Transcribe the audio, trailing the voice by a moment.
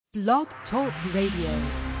Blog Talk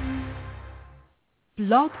Radio.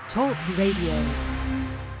 Blog Talk Radio.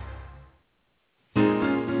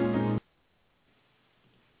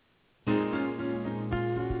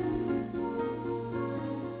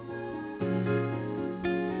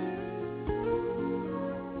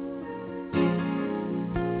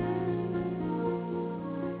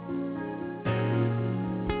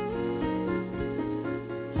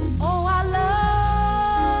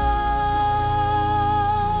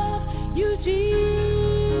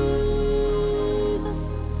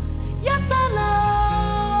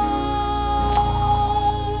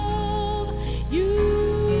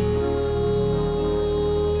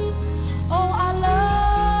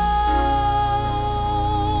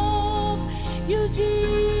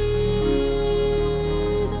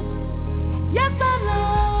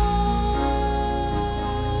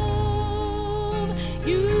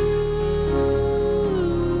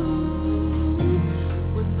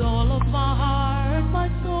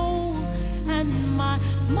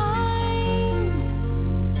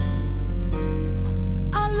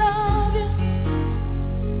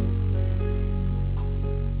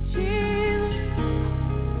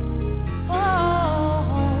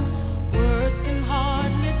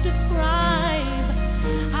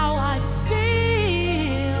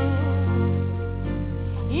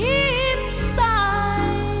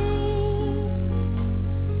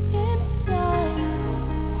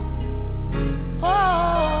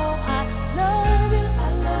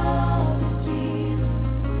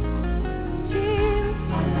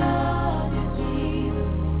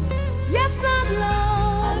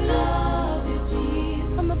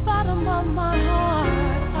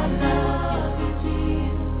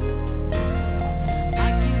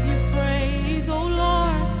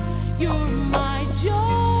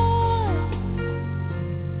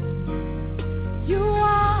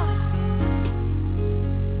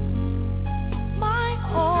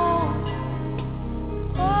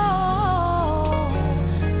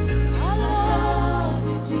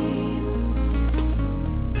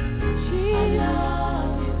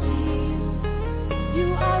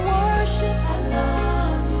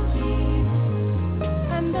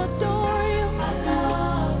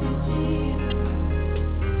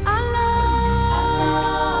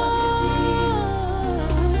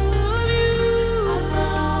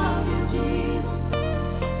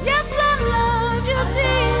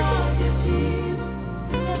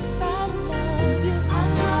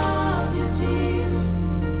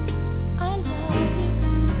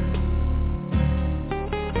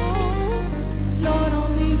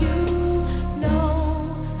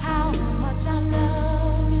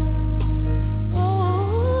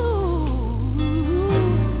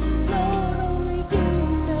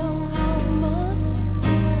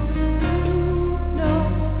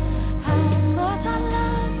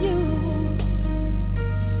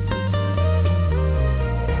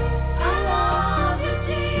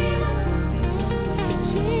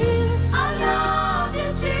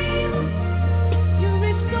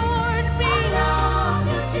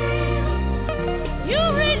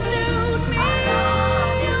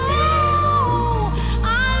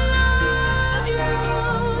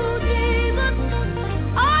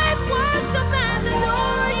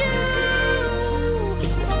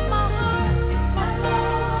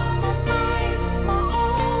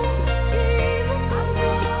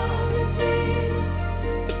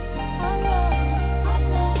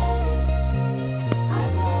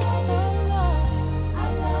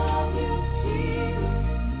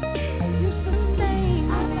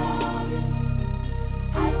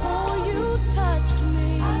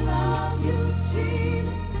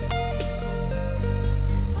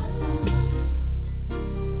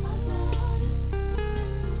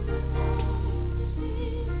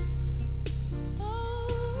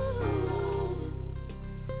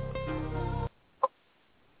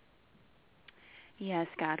 Yes,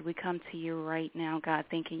 God, we come to you right now, God,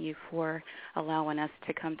 thanking you for allowing us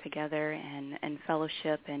to come together and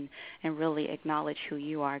fellowship and really acknowledge who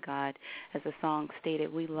you are, God. As the song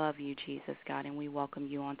stated, we love you, Jesus, God, and we welcome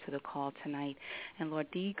you onto the call tonight. And, Lord,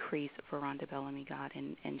 decrease Veronda Bellamy, God,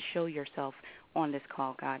 and show yourself on this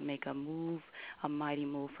call, God. Make a move, a mighty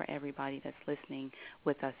move for everybody that's listening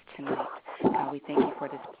with us tonight. God, we thank you for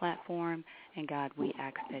this platform, and, God, we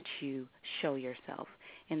ask that you show yourself.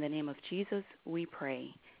 In the name of Jesus, we pray.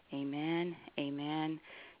 Amen, amen,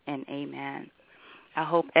 and amen. I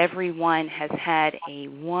hope everyone has had a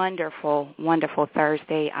wonderful, wonderful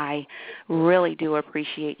Thursday. I really do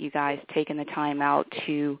appreciate you guys taking the time out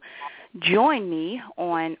to join me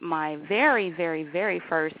on my very, very, very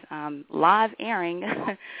first live airing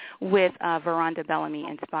with Veronda Bellamy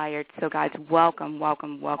Inspired. So, guys, welcome,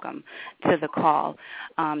 welcome, welcome to the call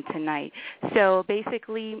tonight. So,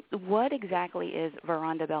 basically, what exactly is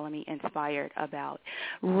Veronda Bellamy Inspired about?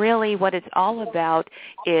 Really, what it's all about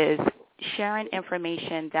is sharing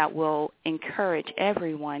information that will encourage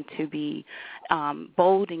everyone to be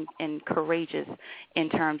bold and courageous in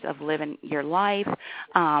terms of living your life,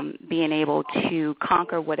 being able to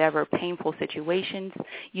conquer whatever painful situations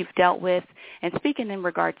you've dealt with. And speaking in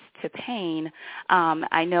regards to pain,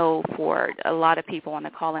 I know for a lot of people on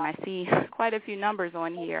the call, and I see quite a few numbers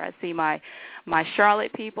on here. I see my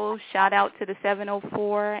Charlotte people, shout out to the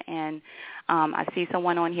 704, and I see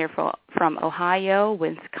someone on here from Ohio,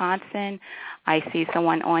 Wisconsin. I see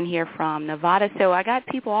someone on here from Nevada. So I got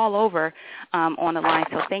people all over on the line,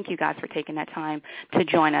 so thank you guys for taking that time to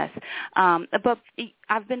join us. But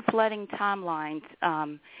I've been flooding timelines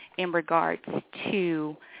in regards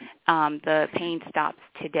to the Pain Stops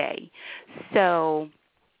Today. So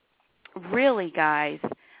really, guys,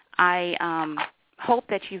 I hope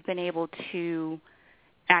that you've been able to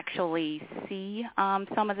actually see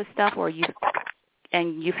some of the stuff, or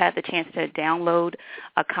you've had the chance to download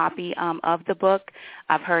a copy of the book.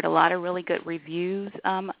 I've heard a lot of really good reviews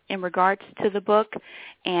in regards to the book,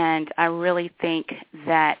 and I really think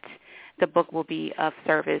that the book will be of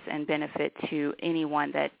service and benefit to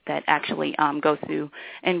anyone that actually goes through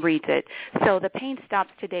and reads it. So the Pain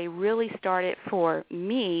Stops Today really started for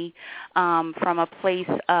me from a place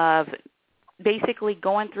of basically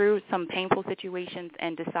going through some painful situations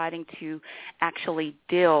and deciding to actually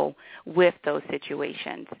deal with those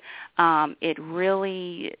situations. It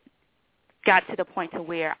really got to the point to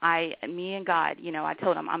where me and God, I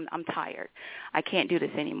told him, I'm tired. I can't do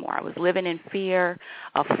this anymore. I was living in fear,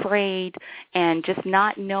 afraid, and just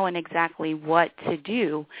not knowing exactly what to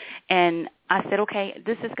do. And I said, okay,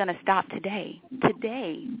 this is going to stop today.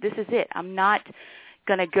 Today, this is it. I'm not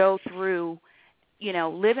going to go through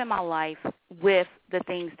living my life with the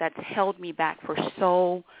things that's held me back for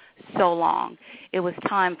so long. It was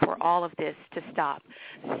time for all of this to stop.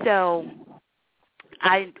 So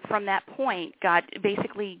from that point, God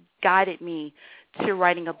basically guided me to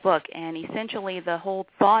writing a book. And essentially the whole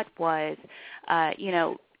thought was,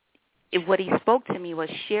 what he spoke to me was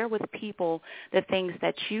share with people the things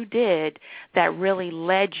that you did that really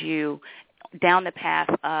led you down the path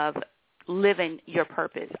of living your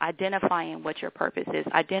purpose, identifying what your purpose is,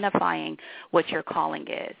 identifying what your calling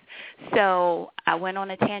is. So I went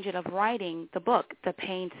on a tangent of writing the book, The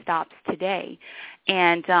Pain Stops Today.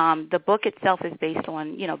 And the book itself is based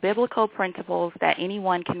on, biblical principles that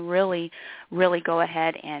anyone can really, really go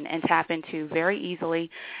ahead and tap into very easily.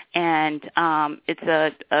 And it's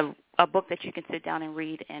a book that you can sit down and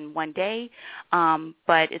read in one day,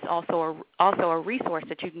 but it's also a resource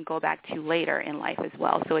that you can go back to later in life as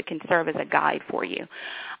well, so it can serve as a guide for you.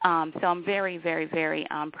 So I'm very, very, very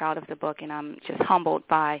proud of the book, and I'm just humbled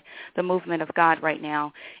by the movement of God right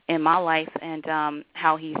now in my life and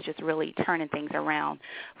how he's just really turning things around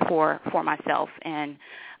for myself. And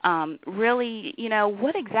really,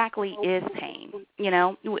 what exactly is pain?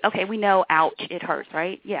 Okay, we know, ouch, it hurts,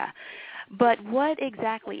 right? Yeah. But what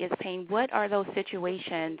exactly is pain? What are those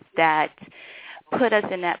situations that put us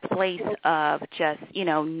in that place of just,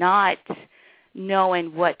 not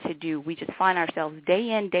knowing what to do? We just find ourselves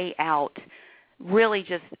day in, day out, really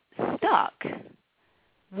just stuck.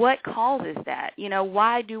 What causes that?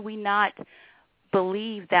 Why do we not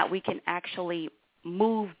believe that we can actually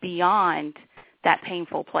move beyond that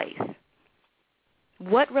painful place?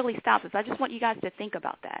 What really stops us? I just want you guys to think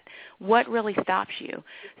about that. What really stops you?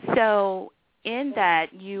 So in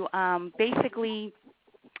that, you basically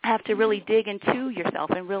have to really dig into yourself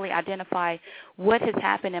and really identify what has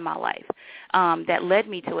happened in my life that led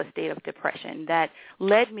me to a state of depression, that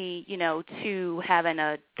led me, to having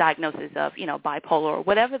a diagnosis of, bipolar or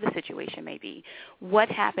whatever the situation may be. What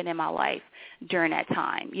happened in my life during that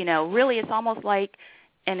time? Really it's almost like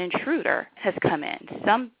an intruder has come in.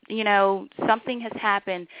 Something has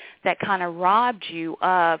happened that kind of robbed you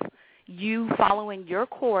of you following your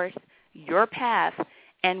course, your path,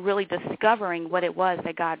 and really discovering what it was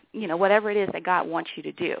that God, whatever it is that God wants you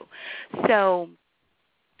to do. So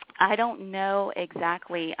I don't know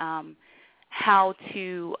exactly how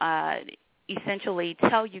to essentially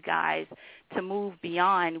tell you guys to move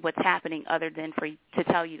beyond what's happening other than to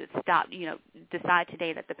tell you to stop, decide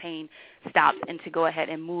today that the pain stops and to go ahead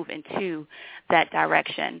and move into that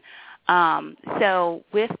direction. So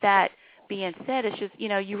with that being said, it's just,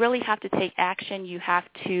 you really have to take action. You have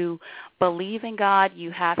to believe in God. You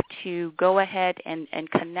have to go ahead and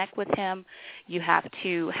connect with him. You have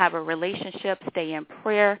to have a relationship, stay in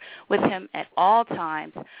prayer with him at all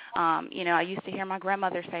times. I used to hear my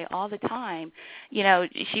grandmother say all the time,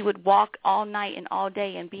 she would walk all night and all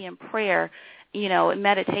day and be in prayer, in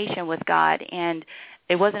meditation with God. And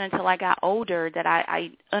it wasn't until I got older that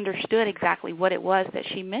I understood exactly what it was that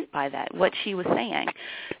she meant by that, what she was saying.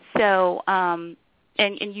 So,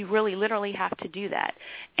 and you really literally have to do that.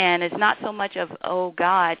 And it's not so much of, oh,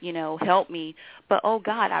 God, help me, but, oh,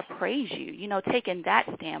 God, I praise you. Taking that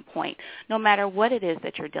standpoint, no matter what it is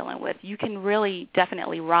that you're dealing with, you can really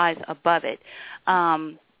definitely rise above it.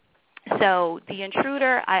 So the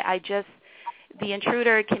intruder, the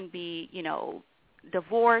intruder can be,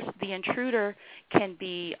 divorce. The intruder can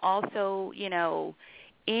be also,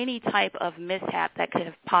 any type of mishap that could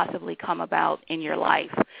have possibly come about in your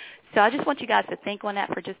life. So I just want you guys to think on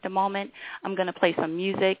that for just a moment. I'm going to play some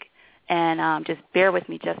music, and just bear with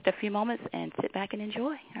me just a few moments and sit back and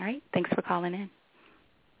enjoy. All right? Thanks for calling in.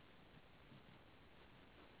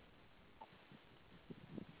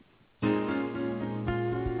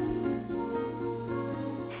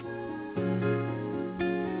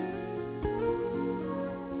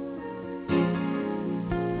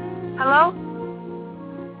 Hello?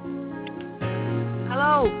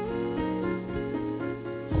 Hello?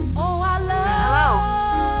 Oh, I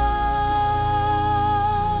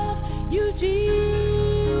love you, Jesus.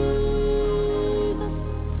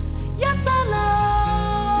 Yes, I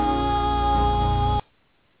love.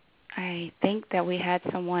 I think that we had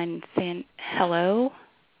someone saying hello.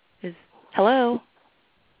 Hello?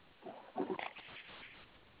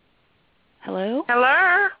 Hello?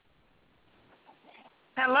 Hello?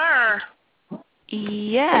 Hello?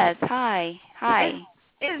 Yes. Hi.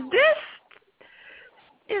 Is this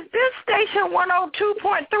station 102.3?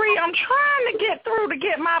 I'm trying to get through to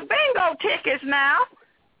get my bingo tickets now.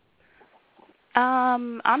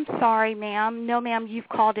 I'm sorry, ma'am. No, ma'am, you've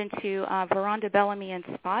called into Veronda Bellamy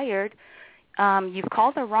Inspired. You've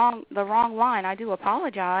called the wrong line. I do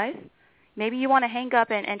apologize. Maybe you want to hang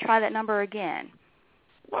up and try that number again.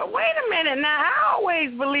 Well, wait a minute now. I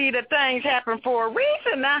always believe that things happen for a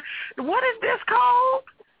reason. Now, what is this called?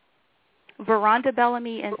 Veronda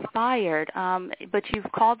Bellamy Inspired, but you've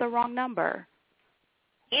called the wrong number.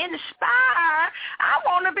 Inspired? I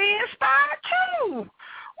want to be inspired too.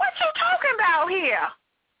 What you talking about here?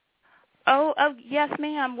 Oh, yes,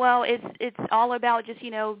 ma'am. Well, it's all about just,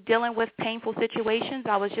 dealing with painful situations.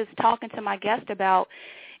 I was just talking to my guest about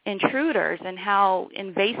intruders and how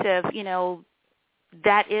invasive,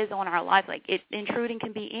 that is on our life. Like, intruding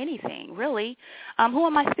can be anything, really. Who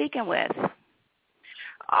am I speaking with?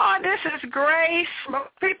 Oh, this is Grace.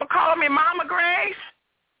 People call me Mama Grace.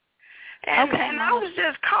 And I was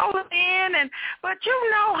just calling in, but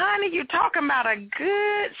honey, you're talking about a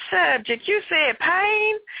good subject. You said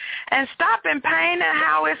pain and stopping pain and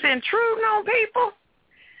how it's intruding on people.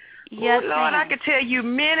 Yes, Lord, ma'am. I could tell you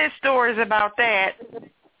many stories about that.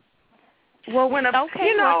 Well, when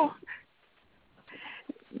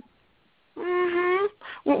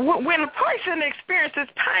when a person experiences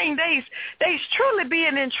pain, they's truly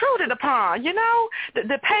being intruded upon.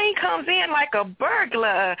 The pain comes in like a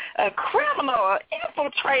burglar, a criminal, an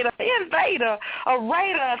infiltrator, invader, a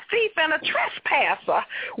raider, a thief, and a trespasser.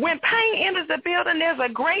 When pain enters the building, there's a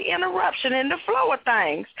great interruption in the flow of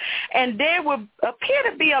things, and there will appear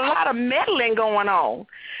to be a lot of meddling going on.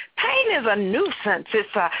 Pain is a nuisance.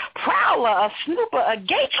 It's a prowler, a snooper, a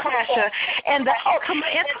gate crasher, and the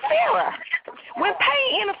ultimate interferer. When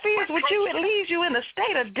pain interferes with you, it leaves you in a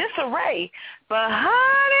state of disarray. But,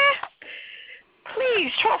 honey,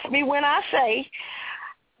 please trust me when I say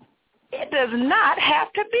it does not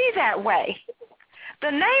have to be that way.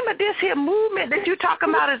 The name of this here movement that you're talking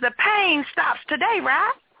about is the Pain Stops Today,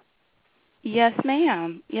 right? Yes,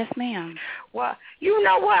 ma'am. Yes, ma'am. Well, you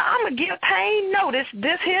know what? I'm going to give pain notice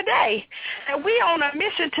this here day. And we on a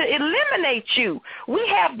mission to eliminate you. We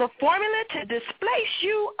have the formula to displace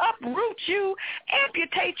you, uproot you,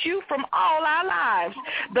 amputate you from all our lives.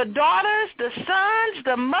 The daughters, the sons,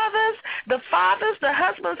 the mothers, the fathers, the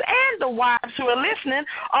husbands, and the wives who are listening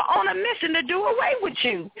are on a mission to do away with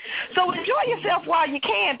you. So enjoy yourself while you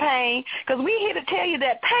can, pain, because we're here to tell you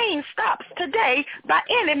that pain stops today by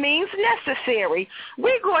any means necessary.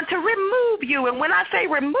 We're going to remove you, and when I say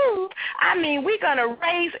remove, I mean we're going to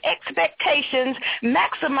raise expectations,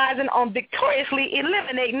 maximizing on victoriously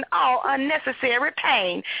eliminating all unnecessary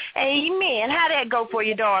pain. Amen. How'd that go for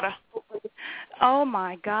your daughter? Oh,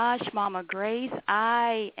 my gosh, Mama Grace,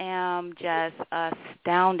 I am just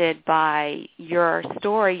astounded by your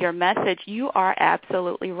story, your message. You are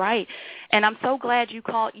absolutely right. And I'm so glad you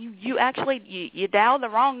called. You actually, you dialed the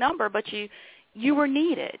wrong number, but you were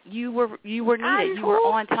needed. You were needed. You were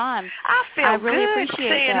on time. I feel really good appreciate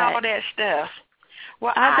saying that. all that stuff.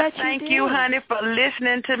 Well, I I thank you, honey, for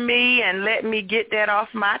listening to me and letting me get that off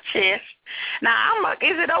my chest. Now,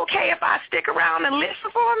 is it okay if I stick around and listen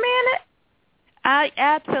for a minute?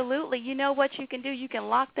 Absolutely. You know what you can do? You can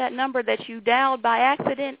lock that number that you dialed by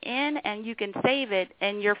accident in, and you can save it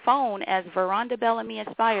in your phone as Veronda Bellamy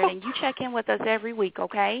Inspired, and you check in with us every week,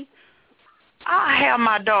 okay? I'll have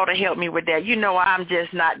my daughter help me with that. You know I'm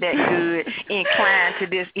just not that good inclined to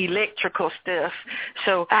this electrical stuff.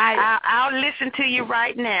 So I'll listen to you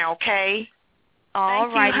right now, okay? All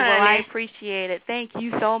right. Well, I appreciate it. Thank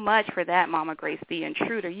you so much for that, Mama Grace, the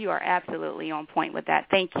intruder. You are absolutely on point with that.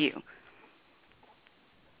 Thank you.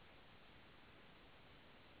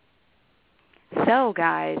 So,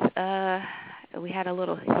 guys, we had a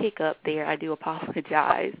little hiccup there. I do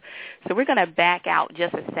apologize. So we're going to back out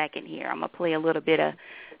just a second here. I'm going to play a little bit of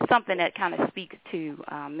something that kind of speaks to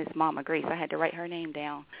Miss Mama Grace. I had to write her name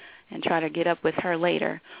down and try to get up with her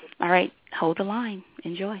later. All right, hold the line.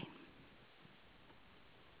 Enjoy.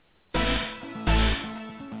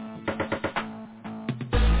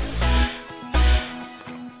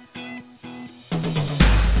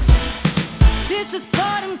 This is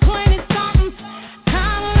part of 20-something.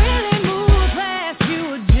 Time really moved fast. You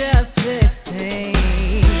were just 16.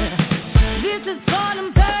 This is part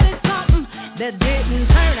of 30-something that didn't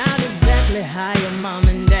turn out exactly how your mom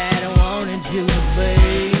and dad wanted you to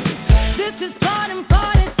be. This is part of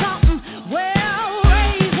 40-something. Well,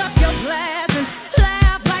 raise up your glass and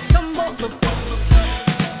laugh like some more.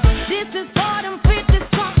 This is part of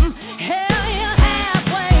 50-something. Hell, you're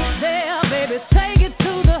halfway there, baby. Take it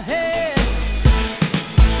to the head.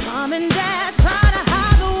 Mom and Dad try to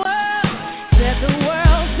hide the world. Said the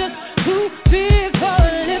world's just too big for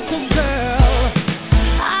a little girl.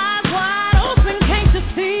 Eyes wide open, can't you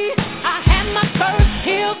see? I had my first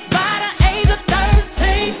kiss by the age of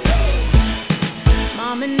 13.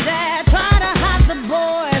 Mom and Dad try to hide the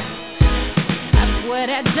boys. I swear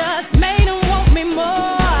that just made them want me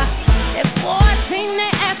more. At 14,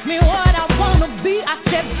 they asked me what I want to be. I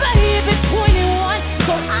said, baby, 21,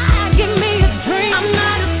 so I give me a dream. I'm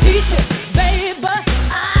not a teacher, baby, but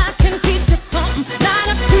I can teach you something. Not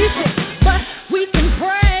a preacher, but we can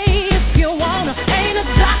pray if you wanna. Ain't a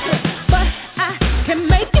doctor, but I can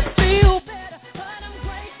make you feel better. But I'm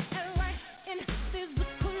great at writing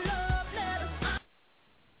physical love letters.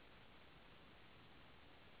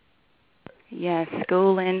 Yes,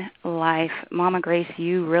 school and life. Mama Grace,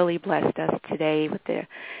 you really blessed us today with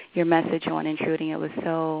your message on intruding. It was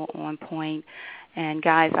so on point. And,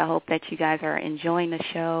 guys, I hope that you guys are enjoying the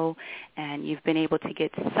show and you've been able to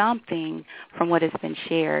get something from what has been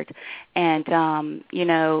shared. And,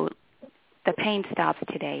 the pain stops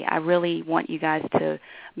today. I really want you guys to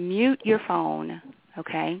mute your phone,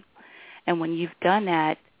 okay? And when you've done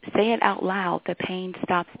that, say it out loud. The pain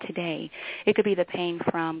stops today. It could be the pain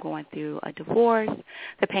from going through a divorce,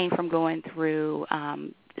 the pain from going through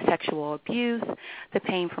sexual abuse, the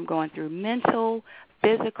pain from going through mental,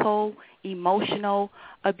 physical, emotional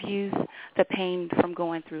abuse, the pain from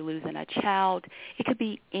going through losing a child. It could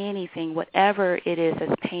be anything, whatever it is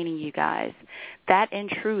that's paining you guys. That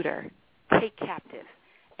intruder, take captive.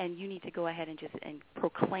 And you need to go ahead and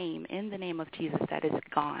proclaim in the name of Jesus that it's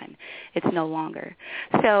gone. It's no longer.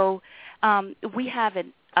 So we have a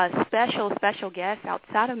special guest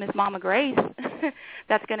outside of Miss Mama Grace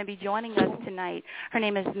that's going to be joining us tonight. Her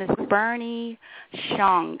name is Miss Bernie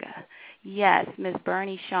Shong. Yes, Miss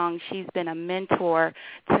Bernie Shong. She's been a mentor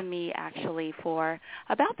to me actually for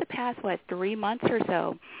about the past, 3 months or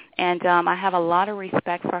so. And I have a lot of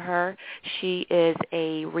respect for her. She is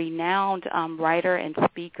a renowned writer and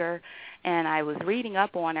speaker. And I was reading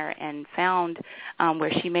up on her and found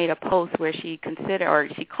where she made a post where she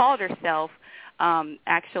she called herself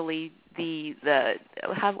actually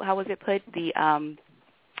how was it put?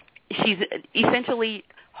 She's essentially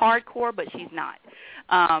hardcore, but she's not.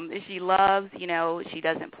 She loves, she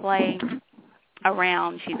doesn't play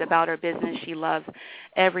around. She's about her business. She loves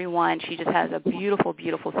everyone. She just has a beautiful,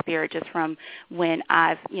 beautiful spirit just from when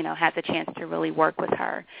I've, had the chance to really work with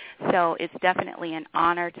her. So it's definitely an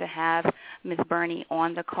honor to have Miss Bernie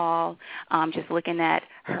on the call. Just looking at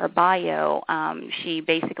her bio, she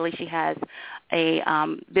has a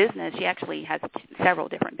business. She actually has several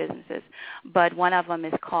different businesses, but one of them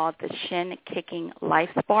is called the Shin Kicking Life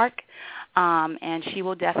Spark. and she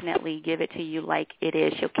will definitely give it to you like it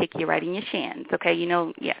is. She'll kick you right in your shins, okay? You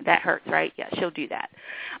know, yeah, that hurts, right? Yeah, she'll do that.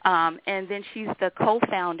 And then she's the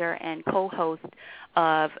co-founder and co-host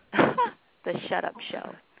of the Shut Up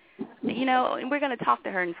Show. You know, and we're going to talk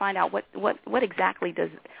to her and find out what exactly does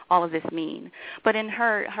all of this mean. But in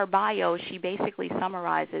her bio, she basically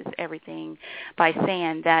summarizes everything by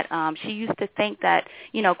saying that she used to think that,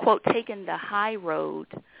 you know, quote, taking the high road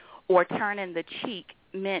or turning the cheek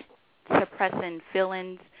meant suppressing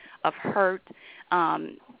feelings of hurt,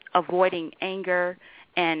 avoiding anger,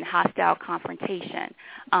 and hostile confrontation.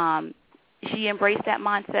 She embraced that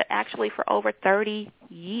mindset actually for over 30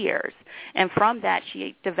 years. And from that,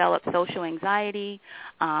 she developed social anxiety,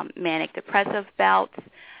 manic depressive bouts,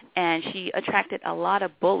 and she attracted a lot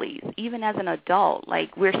of bullies, even as an adult.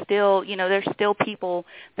 Like, we're still, you know, there's still people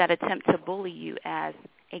that attempt to bully you as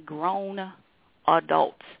a grown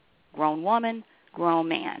adult, grown woman, grown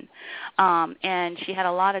man. And she had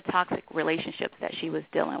a lot of toxic relationships that she was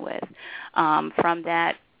dealing with. From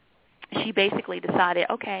that, she basically decided,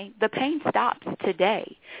 okay, the pain stops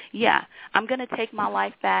today. Yeah, I'm going to take my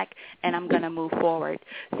life back, and I'm going to move forward.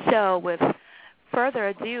 So with further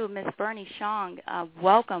ado, Miss Bernie Shong,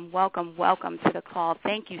 welcome to the call.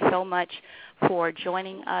 Thank you so much for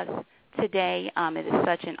joining us today. It is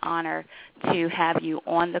such an honor to have you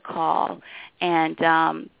on the call. And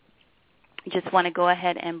just want to go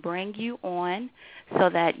ahead and bring you on so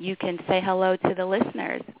that you can say hello to the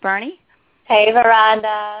listeners. Bernie? Hey,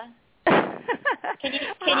 Veronda. Can you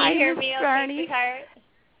hear me okay, Bernie? sweetheart?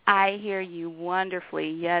 I hear you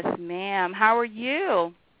wonderfully. Yes, ma'am. How are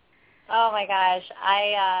you? Oh, my gosh.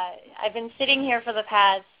 I've been sitting here for the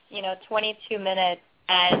past, 22 minutes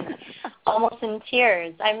and almost in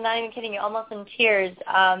tears. I'm not even kidding you, almost in tears,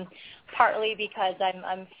 partly because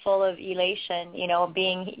I'm full of elation,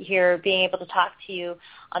 being here, being able to talk to you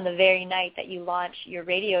on the very night that you launched your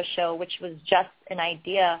radio show, which was just an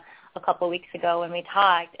idea a couple of weeks ago when we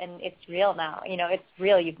talked, and it's real now. It's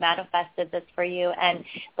real. You've manifested this for you, and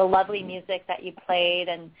the lovely music that you played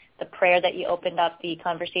and the prayer that you opened up the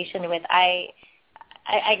conversation with, I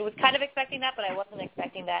was kind of expecting that, but I wasn't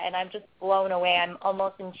expecting that, and I'm just blown away. I'm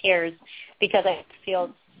almost in tears because I feel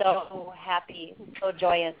so happy, so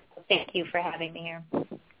joyous. Thank you for having me here.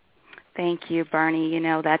 Thank you, Bernie.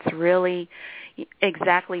 That's really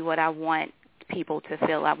exactly what I want people to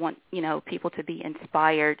feel. I want, people to be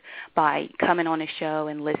inspired by coming on the show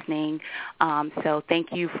and listening. So thank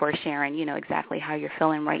you for sharing, exactly how you're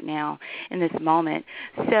feeling right now in this moment.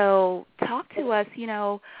 So talk to us,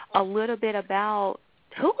 a little bit about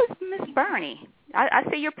who is Miss Bernie? I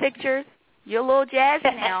see your pictures. You're a little jazzy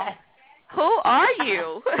now. Who are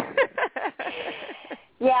you?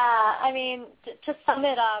 Yeah, I mean, to sum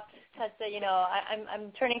it up, because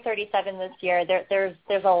I'm turning 37 this year. There's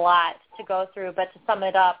a lot to go through, but to sum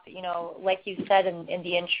it up, like you said in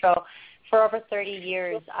the intro, for over 30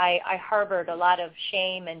 years, I harbored a lot of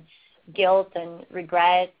shame and guilt and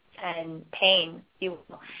regret and pain,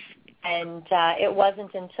 and it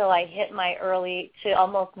wasn't until I hit my early to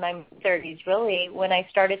almost my 30s, really, when I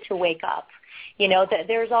started to wake up. That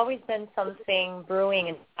there's always been something brewing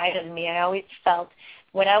inside of me. I always felt,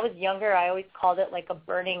 when I was younger, I always called it like a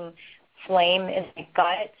burning flame in my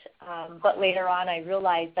gut. But later on, I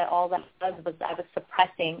realized that all that was I was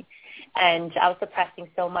suppressing. And I was suppressing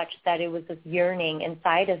so much that it was this yearning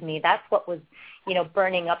inside of me. That's what was,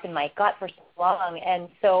 burning up in my gut for so long. And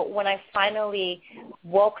so when I finally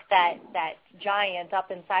woke that giant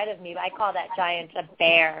up inside of me, I call that giant a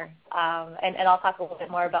bear. And I'll talk a little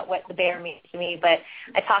bit more about what the bear means to me. But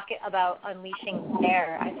I talk about unleashing the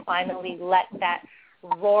bear. I finally let that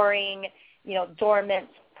roaring, dormant,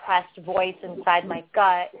 suppressed voice inside my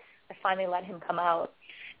gut, I finally let him come out.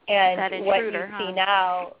 And that intruder, what you see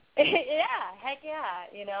now, yeah, heck yeah,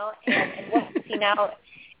 and what you see now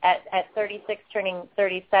at 36 turning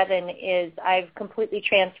 37 is I've completely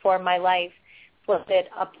transformed my life, flipped it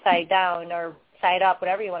upside down or side up,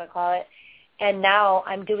 whatever you want to call it. And now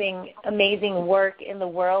I'm doing amazing work in the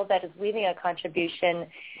world that is leaving a contribution,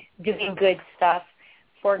 doing good stuff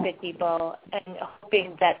for good people, and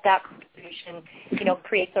hoping that contribution,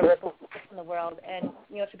 creates a ripple in the world. And,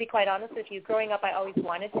 to be quite honest with you, growing up, I always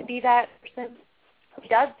wanted to be that person who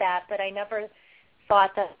does that, but I never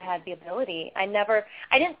thought that I had the ability. I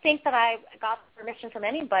didn't think that I got permission from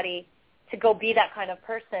anybody to go be that kind of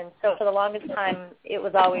person. So for the longest time, it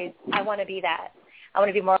was always, I want to be that. I want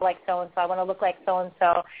to be more like so-and-so. I want to look like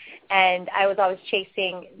so-and-so. And I was always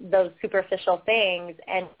chasing those superficial things.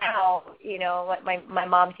 And now, what my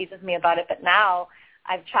mom teaches me about it, but now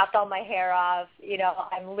I've chopped all my hair off. You know,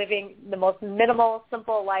 I'm living the most minimal,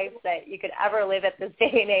 simple life that you could ever live at this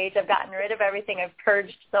day and age. I've gotten rid of everything. I've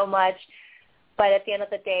purged so much. But at the end of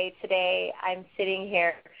the day, today, I'm sitting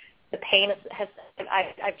here. The pain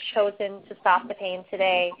I've chosen to stop the pain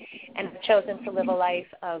today, and I've chosen to live a life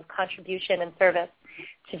of contribution and service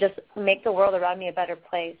to just make the world around me a better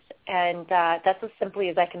place. And that's as simply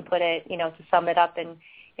as I can put it, you know, to sum it up in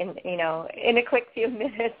a quick few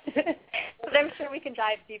minutes. But I'm sure we can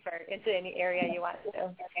dive deeper into any area you want to.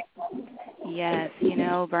 Yes, you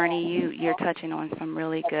know, Bernie, you're touching on some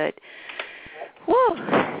really good,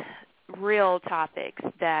 real topics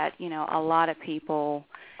that, you know, a lot of people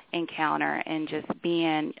encounter, and just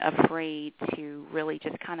being afraid to really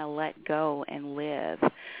just kind of let go and live.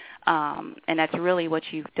 And that's really what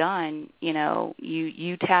you've done. You know,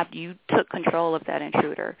 you took control of that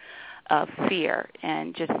intruder of fear,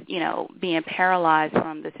 and just, you know, being paralyzed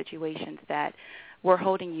from the situations that were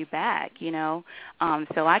holding you back, you know.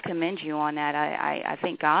 So I commend you on that. I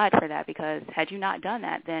thank God for that, because had you not done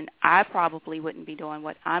that, then I probably wouldn't be doing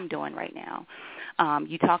what I'm doing right now.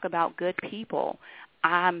 You talk about good people.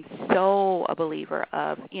 I'm so a believer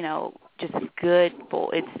of, you know, just good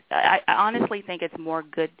people. I honestly think it's more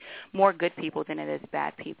good people than it is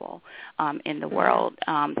bad people in the world.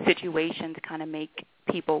 Situations kind of make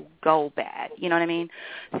people go bad. You know what I mean?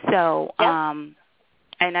 So,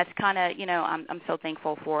 and that's kind of, you know, I'm so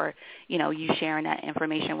thankful for, you know, you sharing that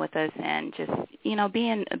information with us, and just, you know,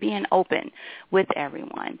 being open with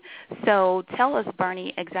everyone. So tell us,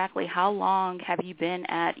 Bernie, exactly how long have you been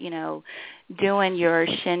at, you know, doing your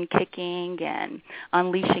shin kicking and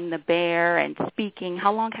unleashing the bear and speaking?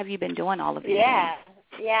 How long have you been doing all of these things?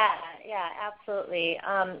 Yeah, absolutely.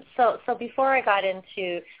 So before I got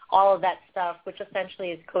into all of that stuff, which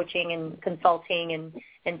essentially is coaching and consulting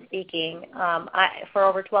and speaking, for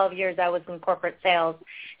over 12 years I was in corporate sales,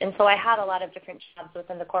 and so I had a lot of different jobs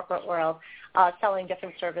within the corporate world, selling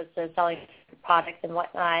different services, selling products and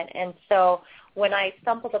whatnot. And so when I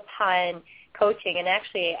stumbled upon coaching, and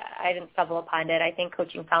actually I didn't stumble upon it, I think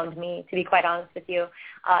coaching found me, to be quite honest with you.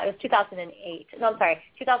 It was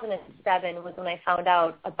 2007 was when I found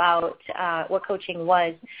out about what coaching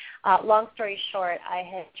was. Long story short, I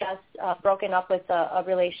had just broken up with a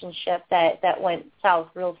relationship that went south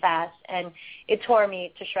real fast, and it tore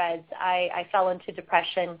me to shreds. I fell into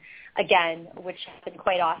depression again, which happened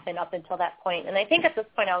quite often up until that point. And I think at this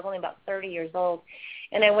point I was only about 30 years old.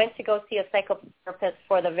 And I went to go see a psychotherapist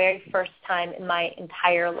for the very first time in my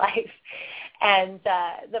entire life. And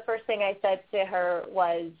the first thing I said to her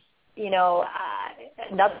was, you know,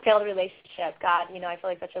 another failed relationship. God, you know, I feel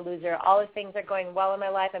like such a loser. All the things are going well in my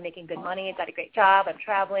life. I'm making good money. I've got a great job. I'm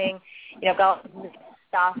traveling. You know, I've got all this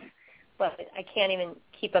stuff. But I can't even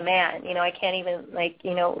keep a man. You know, I can't even, like,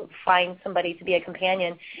 you know, find somebody to be a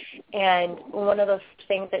companion. And one of those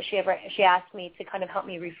things that she asked me to kind of help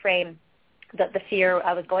me reframe the fear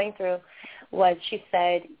I was going through was, she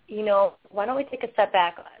said, you know, why don't we take a step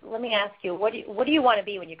back? Let me ask you, what do you want to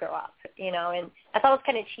be when you grow up? You know, and I thought it was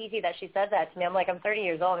kind of cheesy that she said that to me. I'm like, I'm 30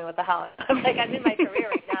 years old. I mean, what the hell? I'm like, I'm in my career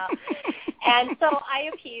right now. And so I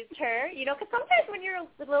appeased her, you know, because sometimes when you're a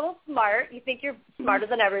little smart, you think you're smarter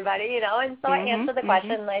than everybody, you know. And so I answered the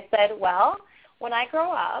question, and I said, well, when I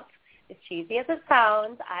grow up, as cheesy as it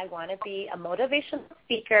sounds, I want to be a motivational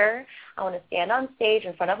speaker. I want to stand on stage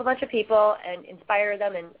in front of a bunch of people and inspire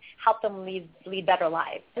them and help them lead better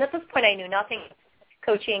lives. And at this point, I knew nothing,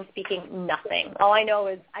 coaching, speaking, nothing. All I know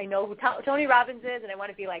is I know who Tony Robbins is, and I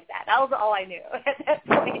want to be like that. That was all I knew at that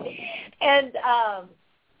point. And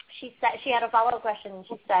she had a follow-up question, and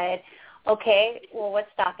she said, okay, well,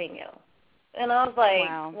 what's stopping you? And I was like,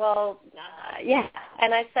 wow. Yeah.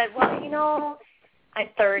 And I said, well, you know, I'm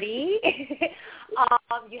 30.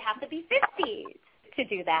 You have to be 50 to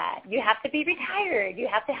do that. You have to be retired. You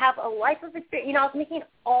have to have a life of experience. You know, I was making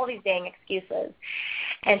all these dang excuses.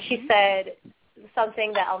 And she said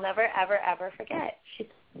something that I'll never, ever, ever forget. She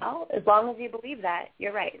said, well, as long as you believe that,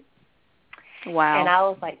 you're right. Wow. And I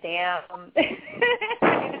was like, damn.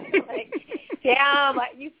 Like, damn,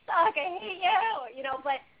 you suck. I hate you. You know,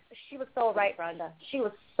 but she was so right, Rhonda. She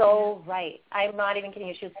was so right. I'm not even kidding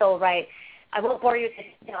you. She was so right. I won't bore you with the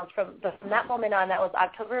details, but from that moment on, that was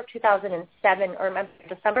October of 2007, or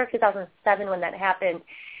December of 2007 when that happened.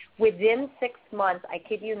 Within 6 months, I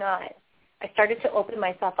kid you not, I started to open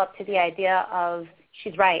myself up to the idea of,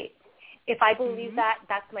 she's right. If I believe that,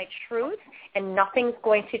 that's my truth, and nothing's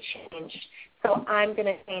going to change. So I'm going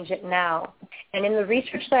to change it now. And in the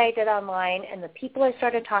research that I did online and the people I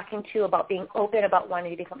started talking to about being open, about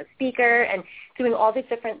wanting to become a speaker and doing all these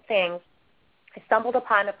different things, I stumbled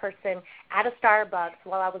upon a person at a Starbucks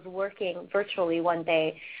while I was working virtually one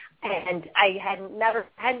day, and I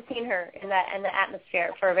hadn't seen her in the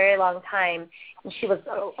atmosphere for a very long time. And she was,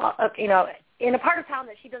 in a part of town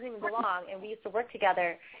that she doesn't even belong, and we used to work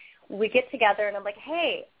together. We get together, and I'm like,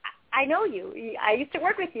 hey, I know you. I used to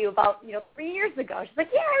work with you about 3 years ago. She's like,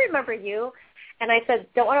 yeah, I remember you. And I said,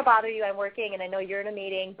 don't want to bother you. I'm working, and I know you're in a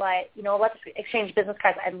meeting, but let's exchange business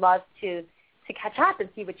cards. I'd love to catch up and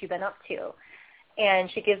see what you've been up to. And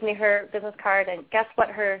she gives me her business card, and guess what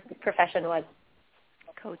her profession was?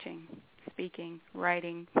 Coaching, speaking,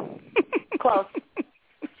 writing. Close.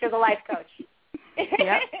 She was a life coach.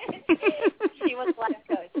 Yep. She was a life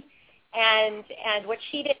coach. And what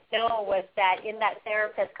she didn't know was that in that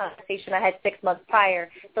therapist conversation I had 6 months prior,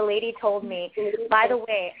 the lady told me, by the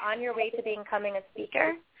way, on your way to becoming a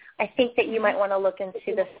speaker, I think that you might want to look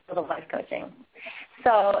into this sort of life coaching.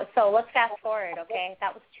 So let's fast forward, okay?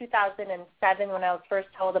 That was 2007 when I was first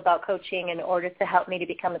told about coaching in order to help me to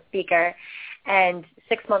become a speaker. And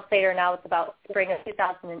 6 months later, now it's about spring of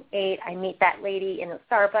 2008, I meet that lady in a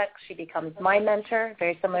Starbucks. She becomes my mentor,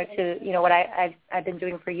 very similar to, what I've been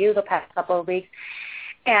doing for you the past couple of weeks.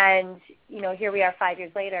 And, here we are 5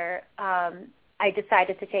 years later. I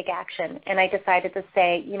decided to take action, and I decided to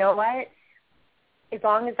say, you know what? As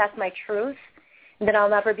long as that's my truth, then I'll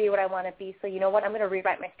never be what I want to be. So you know what? I'm going to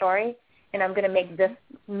rewrite my story, and I'm going to make this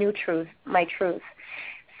new truth my truth.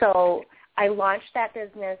 So I launched that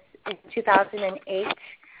business in 2008.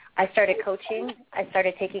 I started coaching. I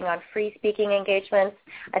started taking on free speaking engagements.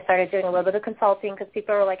 I started doing a little bit of consulting because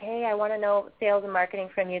people were like, hey, I want to know sales and marketing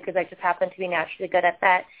from you because I just happen to be naturally good at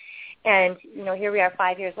that. And, here we are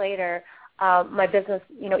 5 years later. My business,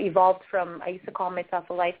 evolved from, I used to call myself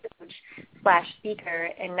a life coach / speaker,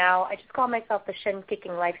 and now I just call myself the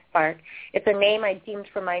Shin-Kicking Life Spark. It's a name I deemed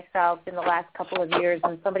for myself in the last couple of years,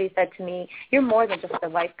 and somebody said to me, you're more than just a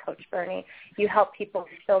life coach, Bernie. You help people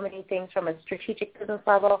with so many things from a strategic business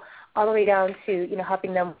level all the way down to,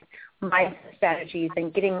 helping them with mindset strategies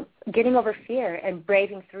and getting over fear and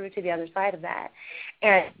braving through to the other side of that.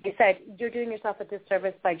 And he said, you're doing yourself a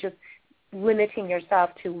disservice by just limiting yourself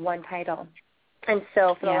to one title. And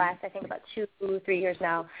so for the last, I think, about 2-3 years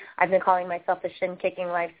now, I've been calling myself the Shin-Kicking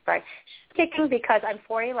Life Spark. Shin-Kicking because I'm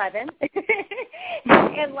 4'11",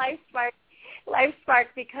 and Life Spark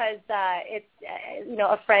because it's,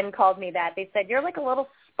 a friend called me that. They said, you're like a little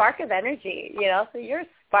spark of energy, so you're a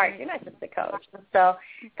spark. You're not just a coach. And so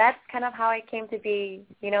that's kind of how I came to be,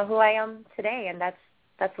 who I am today, and that's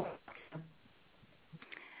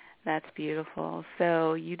That's beautiful.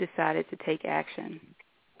 So you decided to take action,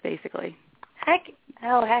 basically. Heck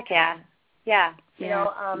yeah. Yeah.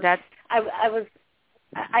 I was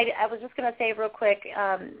just going to say real quick,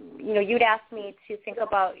 you'd asked me to think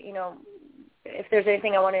about, if there's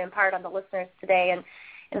anything I want to impart on the listeners today. And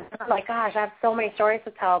I'm like, gosh, I have so many stories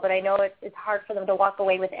to tell, but I know it's hard for them to walk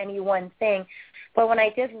away with any one thing. But when I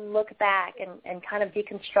did look back and kind of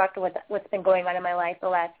deconstruct what's been going on in my life the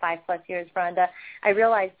last 5+ years, Veronda, I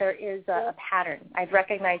realized there is a pattern. I've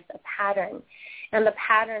recognized a pattern. And the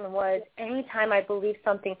pattern was anytime I believed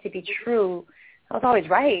something to be true, I was always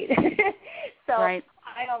right. So right.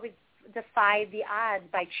 I always defied the odds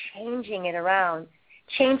by changing it around,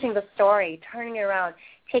 changing the story, turning it around,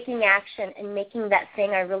 taking action and making that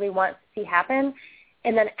thing I really want to see happen,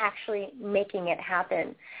 and then actually making it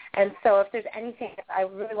happen. And so if there's anything that I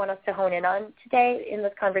really want us to hone in on today in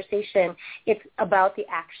this conversation, it's about the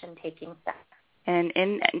action-taking step. And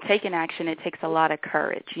in taking action, it takes a lot of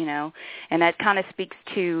courage, and that kind of speaks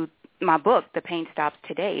to my book, The Pain Stops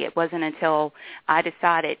Today. It wasn't until I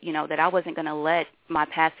decided, that I wasn't going to let my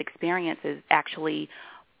past experiences actually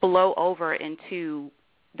blow over into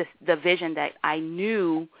the vision that I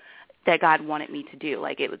knew that God wanted me to do.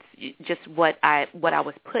 Like it was just what I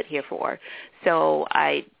was put here for. So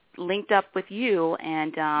I linked up with you,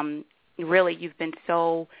 and really you've been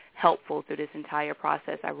so helpful through this entire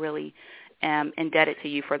process. I really am indebted to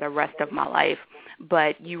you for the rest of my life.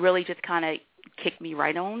 But you really just kind of kicked me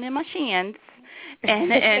right on in my shins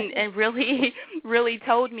and really, really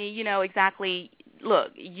told me, exactly,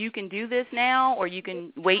 look, you can do this now, or you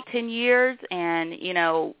can wait 10 years and,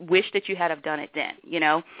 wish that you had have done it then,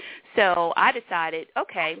 So I decided,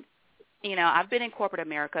 okay, I've been in corporate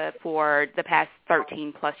America for the past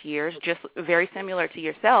 13+ years, just very similar to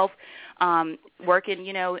yourself, working,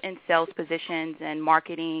 in sales positions and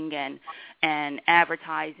marketing and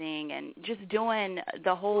advertising and just doing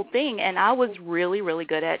the whole thing. And I was really, really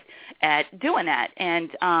good at doing that.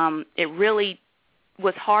 And it really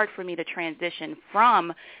was hard for me to transition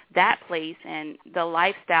from that place and the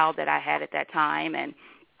lifestyle that I had at that time and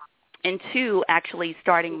and 2, actually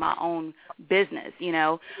starting my own business, you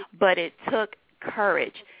know. But it took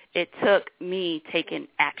courage. It took me taking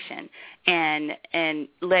action and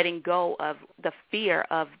letting go of the fear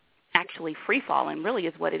of actually free falling, really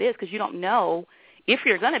is what it is, because you don't know if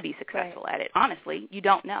you're going to be successful at it. Honestly, you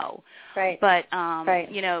don't know. Right. But,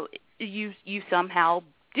 you know, you somehow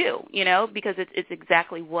do, you know, because it's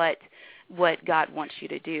exactly what God wants you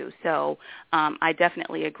to do. So I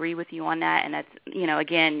definitely agree with you on that. And that's, you know,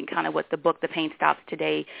 again, kind of what the book, The Pain Stops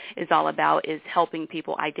Today, is all about, is helping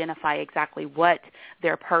people identify exactly what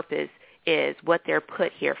their purpose is, what they're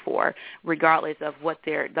put here for, regardless of what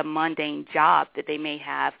the mundane job that they may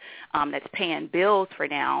have that's paying bills for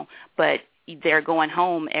now, but they're going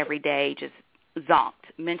home every day just zonked,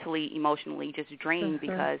 mentally, emotionally, just drained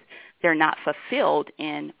because they're not fulfilled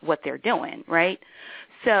in what they're doing, right?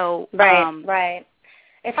 So, right.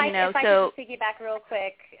 If I could just piggyback real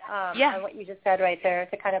quick on what you just said right there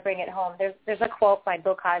to kind of bring it home, there's a quote by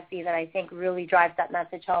Bill Cosby that I think really drives that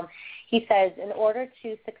message home. He says, in order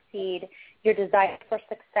to succeed, your desire for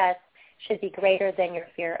success should be greater than your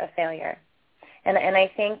fear of failure. And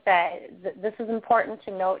I think that this is important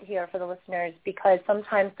to note here for the listeners, because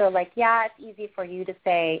sometimes they're like, yeah, it's easy for you to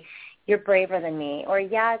say you're braver than me, or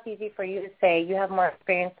yeah, it's easy for you to say you have more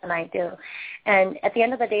experience than I do. And at the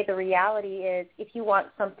end of the day, the reality is, if you want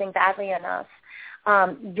something badly enough,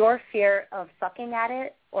 your fear of sucking at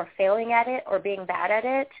it or failing at it or being bad at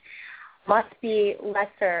it must be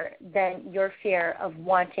lesser than your fear of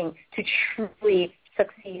wanting to truly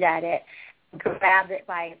succeed at it, grab it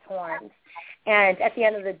by its horns. And at the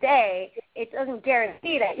end of the day, it doesn't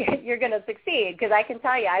guarantee that you're going to succeed, because I can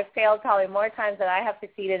tell you I've failed probably more times than I have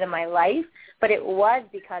succeeded in my life, but it was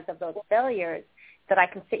because of those failures that I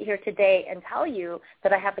can sit here today and tell you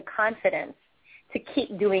that I have the confidence to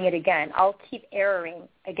keep doing it again. I'll keep erroring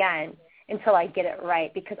again until I get it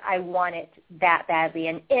right, because I want it that badly.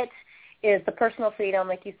 And it is the personal freedom,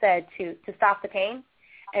 like you said, to stop the pain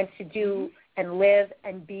and to do and live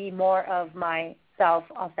and be more of myself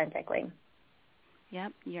authentically.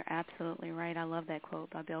 Yep, you're absolutely right. I love that quote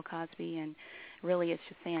by Bill Cosby, and really it's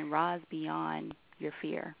just saying rise beyond your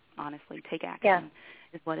fear, honestly. Take action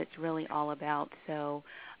is what it's really all about. So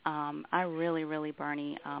I really, really,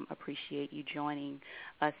 Bernie, appreciate you joining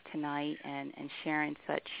us tonight and sharing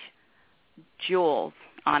such jewels,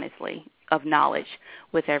 honestly, of knowledge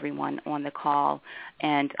with everyone on the call,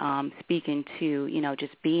 and speaking to, you know,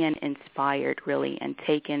 just being inspired, really, and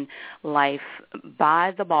taking life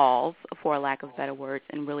by the balls, for lack of better words,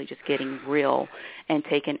 and really just getting real and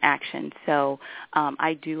taking action. So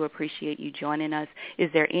I do appreciate you joining us. Is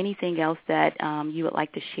there anything else that you would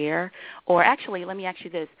like to share? Or actually, let me ask you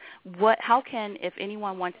this. How can, if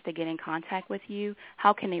anyone wants to get in contact with you,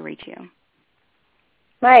 how can they reach you?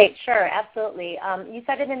 Right, sure, absolutely. You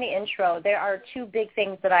said it in the intro. There are 2 big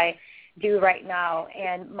things that I do right now,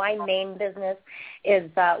 and my main business is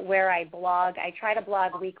where I blog. I try to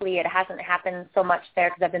blog weekly. It hasn't happened so much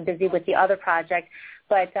there because I've been busy with the other project,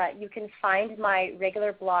 but you can find my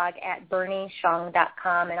regular blog at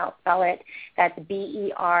bernieshung.com, and I'll spell it. That's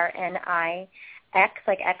BERNIX,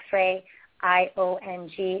 like X-ray,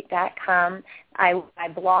 IONG.com. I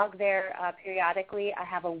blog there periodically. I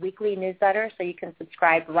have a weekly newsletter, so you can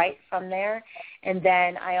subscribe right from there. And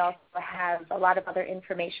then I also have a lot of other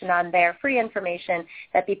information on there, free information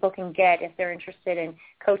that people can get if they're interested in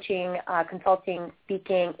coaching, consulting,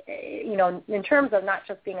 speaking, you know, in terms of not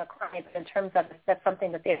just being a client, but in terms of if that's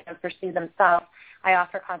something that they want to pursue themselves. I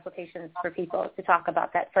offer consultations for people to talk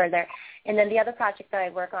about that further. And then the other project that I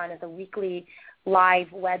work on is a weekly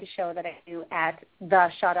live web show that I do at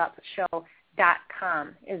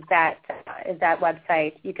theshutupshow.com is that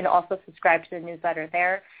website. You can also subscribe to the newsletter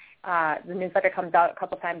there. The newsletter comes out a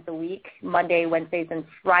couple times a week, Monday, Wednesdays, and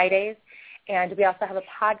Fridays. And we also have a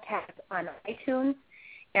podcast on iTunes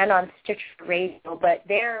and on Stitcher Radio. But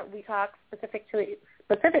there we talk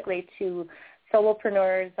specifically to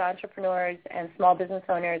solopreneurs, entrepreneurs, and small business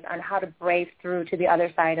owners on how to brave through to the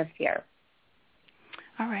other side of fear.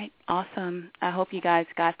 All right, awesome. I hope you guys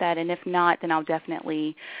got that, and if not, then I'll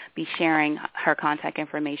definitely be sharing her contact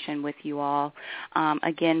information with you all.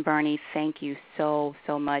 Again, Bernie, thank you so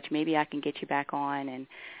much. Maybe I can get you back on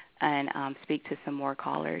and speak to some more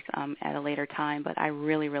callers at a later time, but I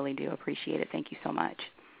really, really do appreciate it. Thank you so much.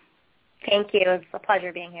 Thank you. It's a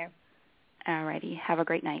pleasure being here. All righty. Have a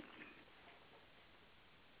great night.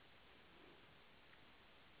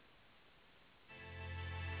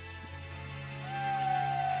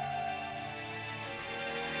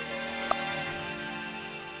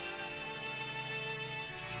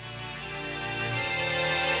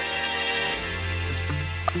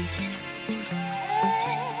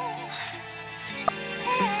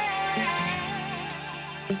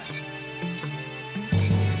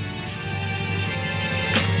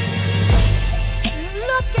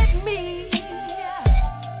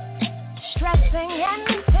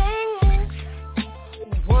 and things,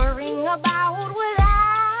 worrying about what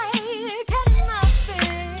I cannot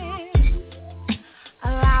fix,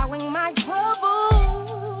 allowing my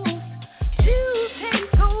troubles to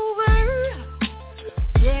take over,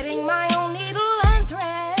 getting my own needle and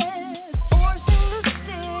thread, forcing the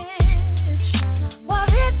stitch, well,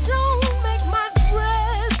 it don't make my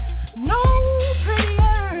dress no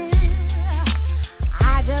prettier. I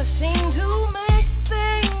just seem to make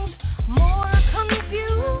things more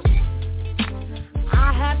confused. I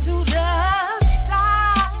have to just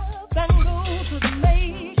stop and go to the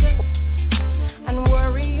makeup and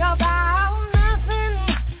worry about nothing,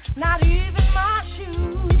 not even my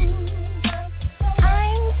shoes.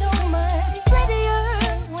 I'm so much prettier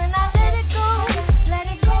when I let it go.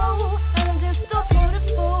 I'm just so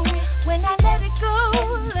beautiful when I let it go,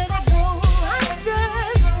 let it go.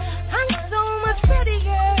 I'm so much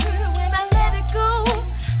prettier when I let it go,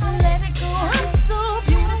 let it go. I'm so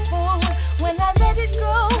beautiful when I let it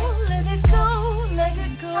go, let it go, let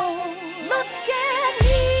it go. Look at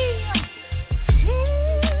me,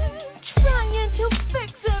 trying to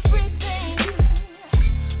fix everything.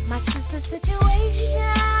 My sister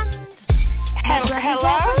situation, my brother's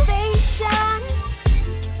aggravation,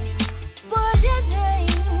 but it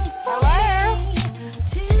ain't for me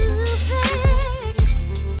to fix.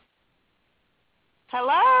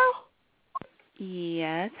 Hello?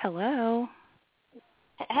 Yes, hello.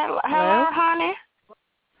 Hello, honey?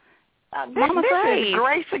 Mama this Grace. is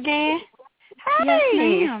Grace again. Hey. Yes,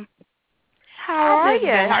 ma'am. How are you?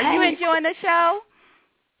 Are you enjoying the show?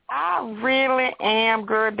 I really am,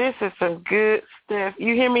 girl. This is some good stuff.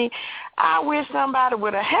 You hear me? I wish somebody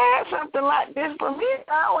would have had something like this for me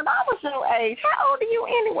when I was your age. How old are you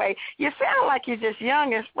anyway? You sound like you're just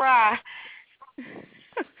young and spry.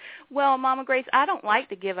 Well, Mama Grace, I don't like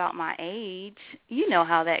to give out my age. You know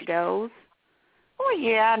how that goes. Well,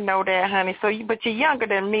 yeah, I know that, honey. But you're younger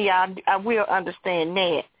than me. I will understand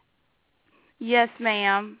that. Yes,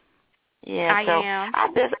 ma'am. Yeah, I am.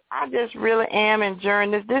 I just really am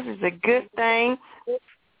enjoying this. This is a good thing,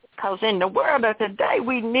 because in the world of today,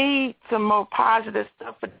 we need some more positive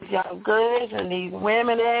stuff for these young girls and these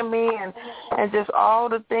women and men, and just all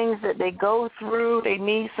the things that they go through. They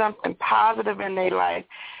need something positive in their life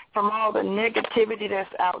from all the negativity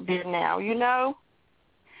that's out there now. You know.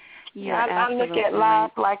 Yeah, I look at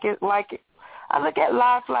life like it's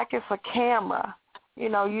a camera. You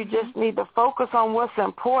know, you just need to focus on what's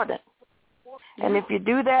important. And if you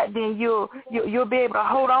do that, then you'll be able to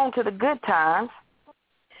hold on to the good times.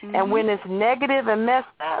 Mm-hmm. And when it's negative and messed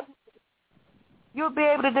up, you'll be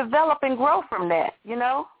able to develop and grow from that, you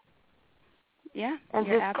know? Yeah. And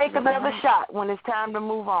just take another shot when it's time to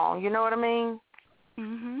move on. You know what I mean?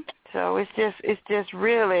 Mhm. So it's just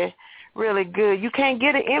really, really good. You can't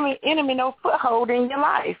get an enemy no foothold in your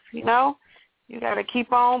life, you know? You got to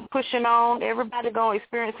keep on pushing on. Everybody going to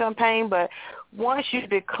experience some pain, but once you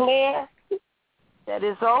declare that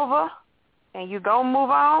it's over and you going to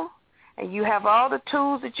move on and you have all the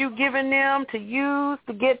tools that you've given them to use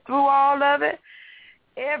to get through all of it,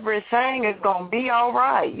 everything is going to be all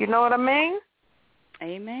right. You know what I mean?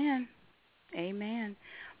 Amen. Amen.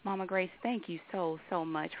 Mama Grace, thank you so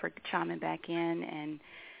much for chiming back in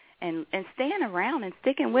and staying around and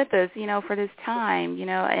sticking with us, you know, for this time, you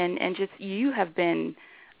know, and just you have been,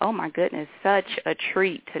 oh my goodness, such a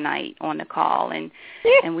treat tonight on the call, and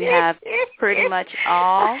we have pretty much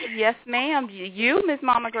all, yes ma'am, you, Miss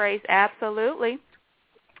Mama Grace, absolutely.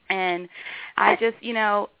 And I just, you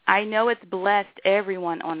know, I know it's blessed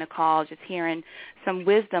everyone on the call just hearing some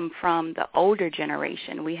wisdom from the older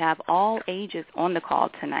generation. We have all ages on the call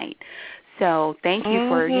tonight. So thank you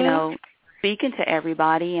for, you know, speaking to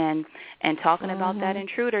everybody and talking about that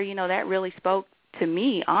intruder. You know, that really spoke to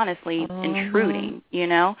me, honestly, intruding, you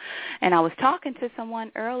know. And I was talking to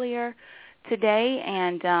someone earlier today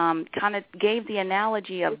and kind of gave the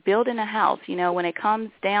analogy of building a house. You know, when it comes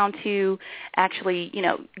down to actually, you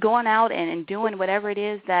know, going out and doing whatever it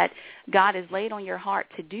is that God has laid on your heart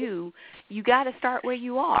to do, you got to start where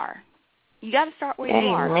you are. You got to start where you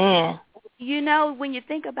are. You know, when you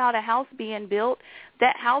think about a house being built,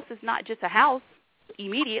 that house is not just a house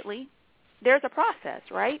immediately. There's a process,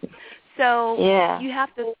 right? So you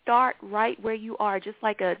have to start right where you are, just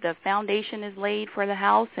like the foundation is laid for the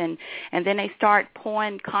house, and then they start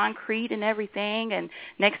pouring concrete and everything, and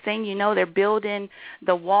next thing you know, they're building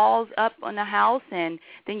the walls up on the house, and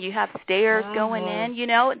then you have stairs going in. You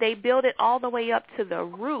know, they build it all the way up to the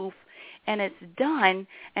roof, and it's done,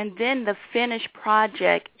 and then the finished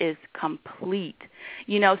project is complete.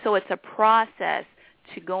 You know, so it's a process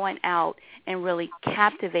to going out and really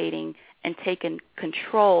captivating and taking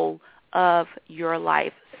control of your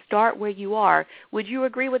life. Start where you are. Would you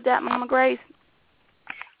agree with that, Mama Grace?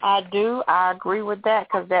 I do. I agree with that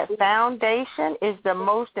because that foundation is the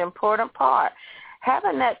most important part.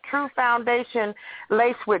 Having that true foundation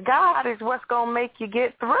laced with God is what's going to make you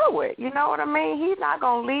get through it. You know what I mean? He's not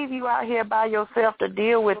going to leave you out here by yourself to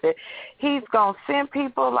deal with it. He's going to send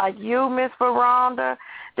people like you, Miss Veronda.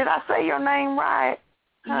 Did I say your name right?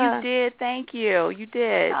 You did. Thank you. You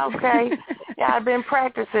did. Okay. Yeah, I've been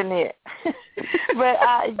practicing it. But,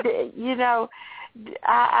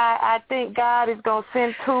 I think God is going to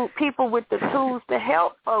send people with the tools to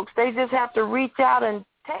help folks. They just have to reach out and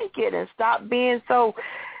take it and stop being so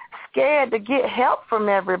scared to get help from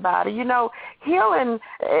everybody. You know, healing,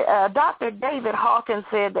 Dr. David Hawkins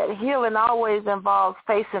said that healing always involves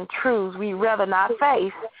facing truths we rather not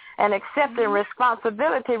face and accepting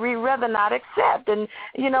responsibility we rather not accept. And,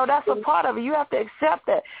 that's a part of it. You have to accept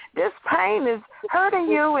that this pain is hurting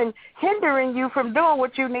you and hindering you from doing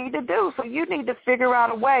what you need to do. So you need to figure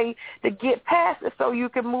out a way to get past it so you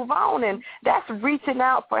can move on. And that's reaching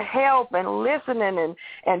out for help and listening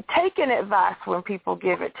and taking advice when people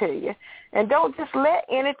give it to you. And don't just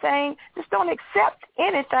don't accept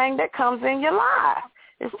anything that comes in your life.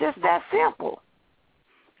 It's just that simple.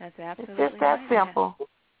 That's absolutely It's just that simple.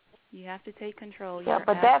 You have to take control. Yeah,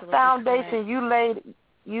 but that foundation, you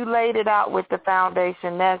laid it out with the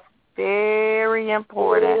foundation. That's very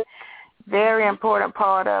important, very important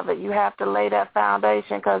part of it. You have to lay that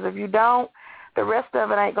foundation because if you don't, the rest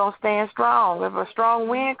of it ain't going to stand strong. If a strong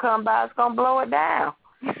wind come by, it's going to blow it down.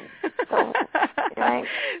 So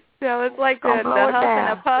it's like the huff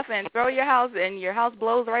and a puff and throw your house and your house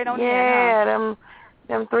blows right on you. Yeah,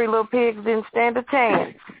 them three little pigs didn't stand a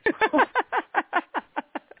chance.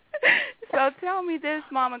 So tell me this,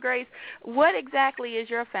 Mama Grace, what exactly is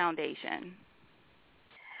your foundation?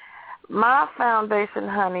 My foundation,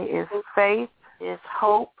 honey, is faith, is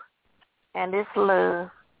hope, and it's love.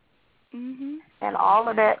 Mm-hmm. And all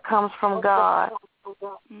of that comes from God.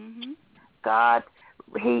 Mm-hmm. God,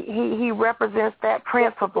 he represents that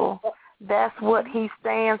principle. That's what he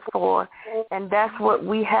stands for, and that's what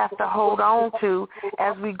we have to hold on to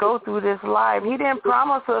as we go through this life. He didn't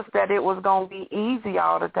promise us that it was going to be easy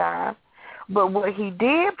all the time, but what he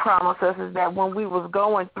did promise us is that when we was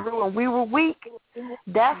going through and we were weak,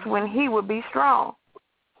 that's when he would be strong.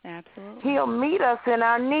 Absolutely. He'll meet us in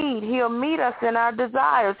our need. He'll meet us in our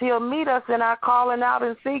desires. He'll meet us in our calling out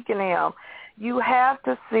and seeking him. You have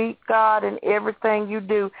to seek God in everything you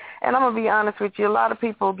do. And I'm going to be honest with you, a lot of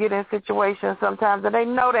people get in situations sometimes that they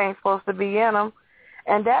know they ain't supposed to be in them,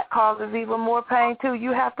 and that causes even more pain too.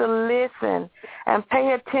 You have to listen and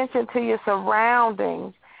pay attention to your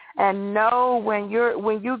surroundings and know when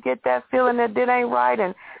you get that feeling that it ain't right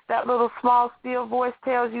and that little small still voice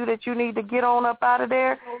tells you that you need to get on up out of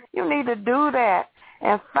there, you need to do that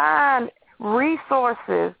and find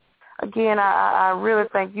resources. Again, I really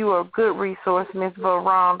think you are a good resource, Miss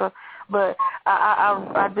Veronda, but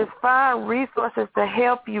I just find resources to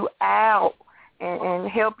help you out and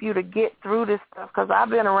help you to get through this stuff because I've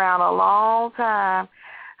been around a long time.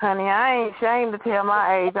 Honey, I ain't ashamed to tell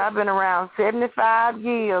my age. I've been around 75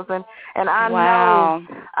 years, and I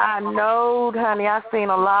know, honey, I've seen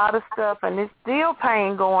a lot of stuff, and there's still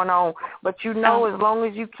pain going on. But as long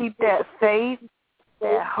as you keep that faith,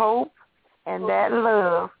 that hope, and that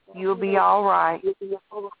love, you'll be all right.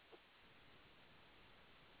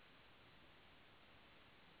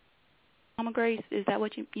 Mama Grace, is that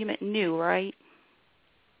what you meant new, right?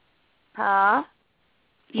 Huh?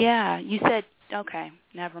 Yeah, you said, okay,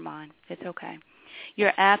 never mind. It's okay.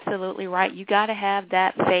 You're absolutely right. You got to have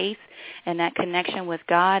that faith and that connection with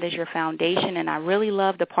God as your foundation, and I really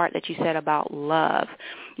love the part that you said about love.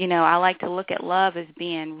 I like to look at love as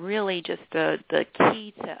being really just the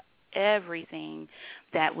key to everything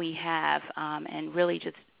that we have, and really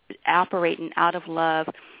just operating out of love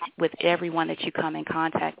with everyone that you come in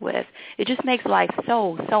contact with. It just makes life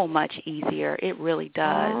so much easier. It really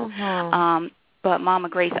does. Mm-hmm. But Mama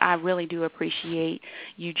Grace, I really do appreciate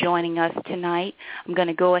you joining us tonight. I'm going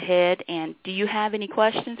to go ahead and do you have any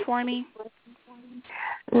questions for me?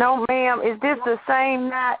 No, ma'am. Is this the same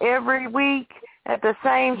night every week at the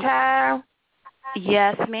same time?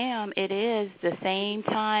 Yes, ma'am. It is the same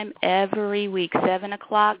time every week, 7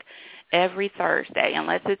 o'clock every Thursday,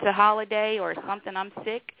 unless it's a holiday or something I'm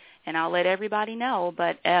sick, and I'll let everybody know.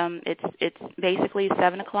 But it's basically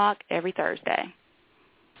 7 o'clock every Thursday.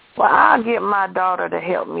 Well, I'll get my daughter to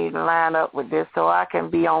help me line up with this so I can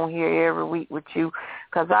be on here every week with you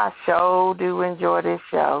because I sure do enjoy this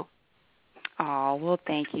show. Oh, well,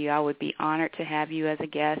 thank you. I would be honored to have you as a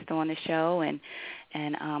guest on the show, and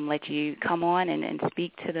and let you come on and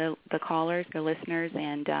speak to the callers, the listeners,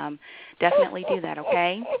 and definitely do that,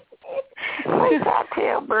 okay? Wait, I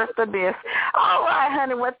tell Bertha this. All right,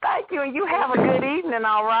 honey. Well, thank you, and you have a good evening,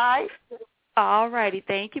 all right? All righty.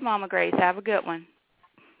 Thank you, Mama Grace. Have a good one.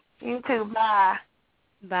 You too. Bye.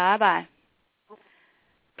 Bye-bye.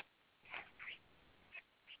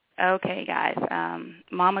 Okay, guys.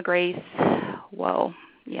 Mama Grace, whoa,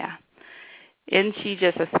 yeah. Isn't she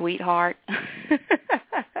just a sweetheart?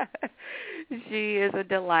 She is a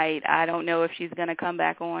delight. I don't know if she's going to come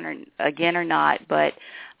back on again or not, but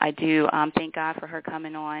I do thank God for her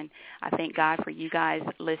coming on. I thank God for you guys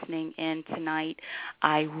listening in tonight.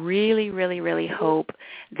 I really, really, really hope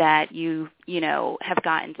that you have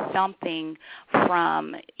gotten something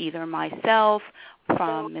from either myself,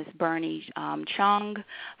 from Miss Bernie Chung,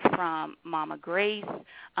 from Mama Grace,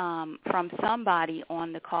 from somebody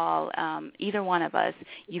on the call, either one of us.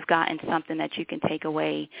 You've gotten something that you can take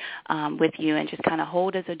away with you and just kind of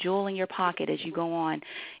hold as a jewel in your pocket as you go on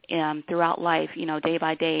throughout life, day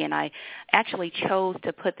by day. And I actually chose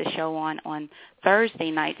to put the show on Thursday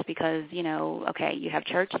nights because, okay, you have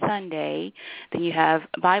church Sunday, then you have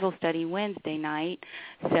Bible study Wednesday night.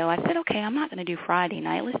 So I said, okay, I'm not going to do Friday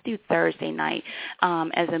night. Let's do Thursday night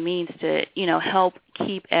as a means to, help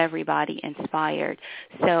keep everybody inspired.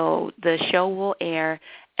 So the show will air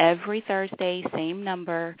every Thursday, same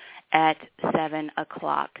number, at 7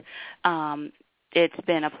 o'clock. It's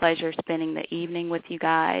been a pleasure spending the evening with you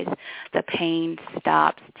guys. The pain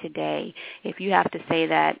stops today. If you have to say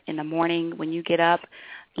that in the morning when you get up,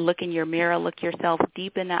 look in your mirror, look yourself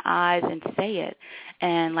deep in the eyes and say it.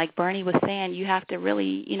 And like Bernie was saying, you have to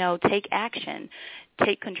really, take action.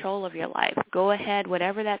 Take control of your life. Go ahead,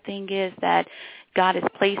 whatever that thing is that God has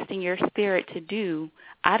placed in your spirit to do.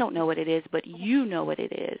 I don't know what it is, but you know what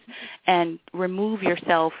it is. And remove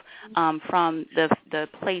yourself from the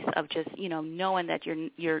place of just, knowing that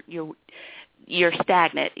you're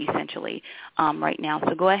stagnant essentially right now.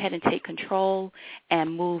 So go ahead and take control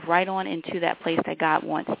and move right on into that place that God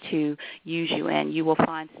wants to use you in. You will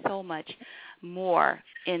find so much more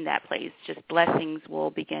in that place. Just blessings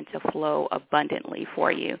will begin to flow abundantly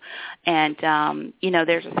for you. And,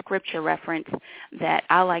 there's a scripture reference that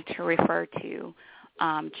I like to refer to,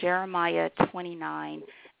 Jeremiah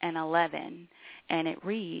 29:11, and it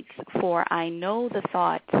reads, "For I know the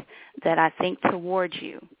thoughts that I think towards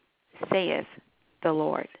you, saith the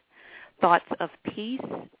Lord, thoughts of peace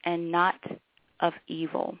and not of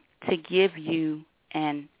evil, to give you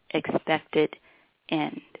an expected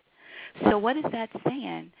end." So what is that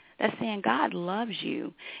saying? That's saying God loves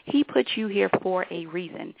you. He put you here for a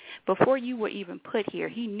reason. Before you were even put here,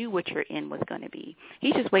 he knew what your end was going to be.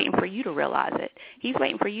 He's just waiting for you to realize it. He's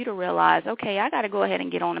waiting for you to realize, okay, I got to go ahead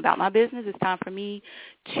and get on about my business. It's time for me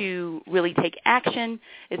to really take action.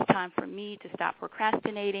 It's time for me to stop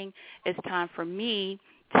procrastinating. It's time for me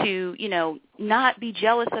to, not be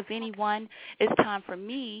jealous of anyone. It's time for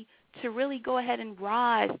me to really go ahead and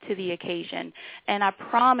rise to the occasion. And I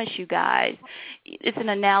promise you guys, it's an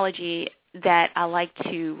analogy that I like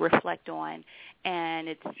to reflect on, and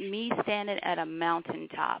it's me standing at a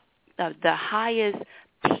mountaintop, the highest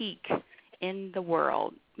peak in the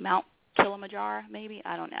world, Mount Kilimanjaro maybe,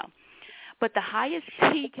 I don't know. But the highest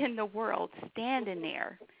peak in the world, standing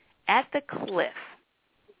there at the cliff,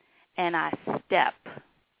 and I step.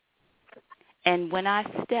 And when I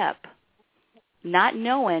step, not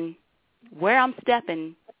knowing where I'm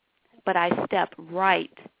stepping, but I step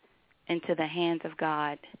right into the hands of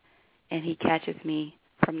God, and he catches me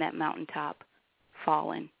from that mountaintop,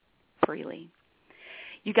 falling freely.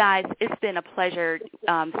 You guys, it's been a pleasure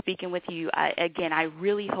speaking with you. I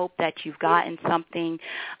really hope that you've gotten something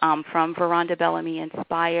from Veronda Bellamy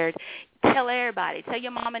Inspired. Tell everybody. Tell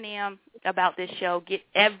your mom and them about this show. Get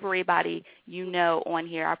everybody on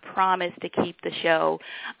here. I promise to keep the show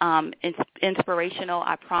inspirational.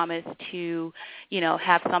 I promise to,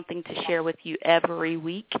 have something to share with you every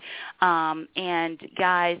week. And,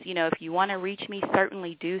 guys, if you want to reach me,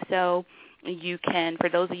 certainly do so. You can, for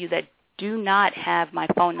those of you that do not have my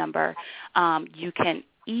phone number, you can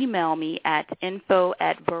email me at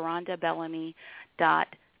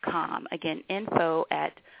info@verondabellamy.com. Again,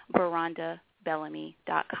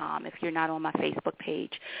 info@verondabellamy.com if you're not on my Facebook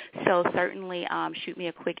page. So certainly shoot me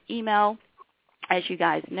a quick email. As you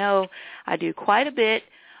guys know, I do quite a bit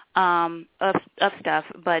of stuff,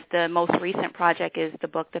 but the most recent project is the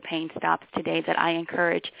book, The Pain Stops Today, that I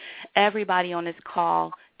encourage everybody on this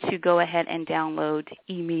call to go ahead and download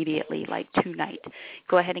immediately, like tonight.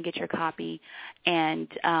 Go ahead and get your copy, and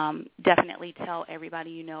definitely tell everybody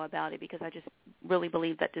you know about it, because I just really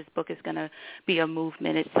believe that this book is going to be a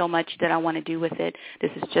movement. It's so much that I want to do with it.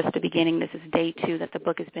 This is just the beginning. This is day 2 that the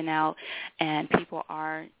book has been out, and people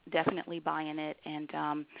are definitely buying it, and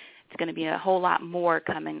it's going to be a whole lot more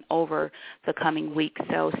coming over the coming weeks.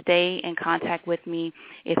 So stay in contact with me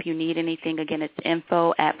if you need anything. Again, it's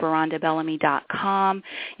info@verondabellamy.com.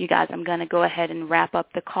 You guys, I'm going to go ahead and wrap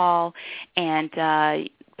up the call and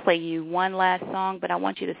play you one last song, but I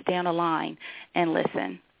want you to stay on the line and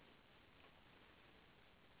listen.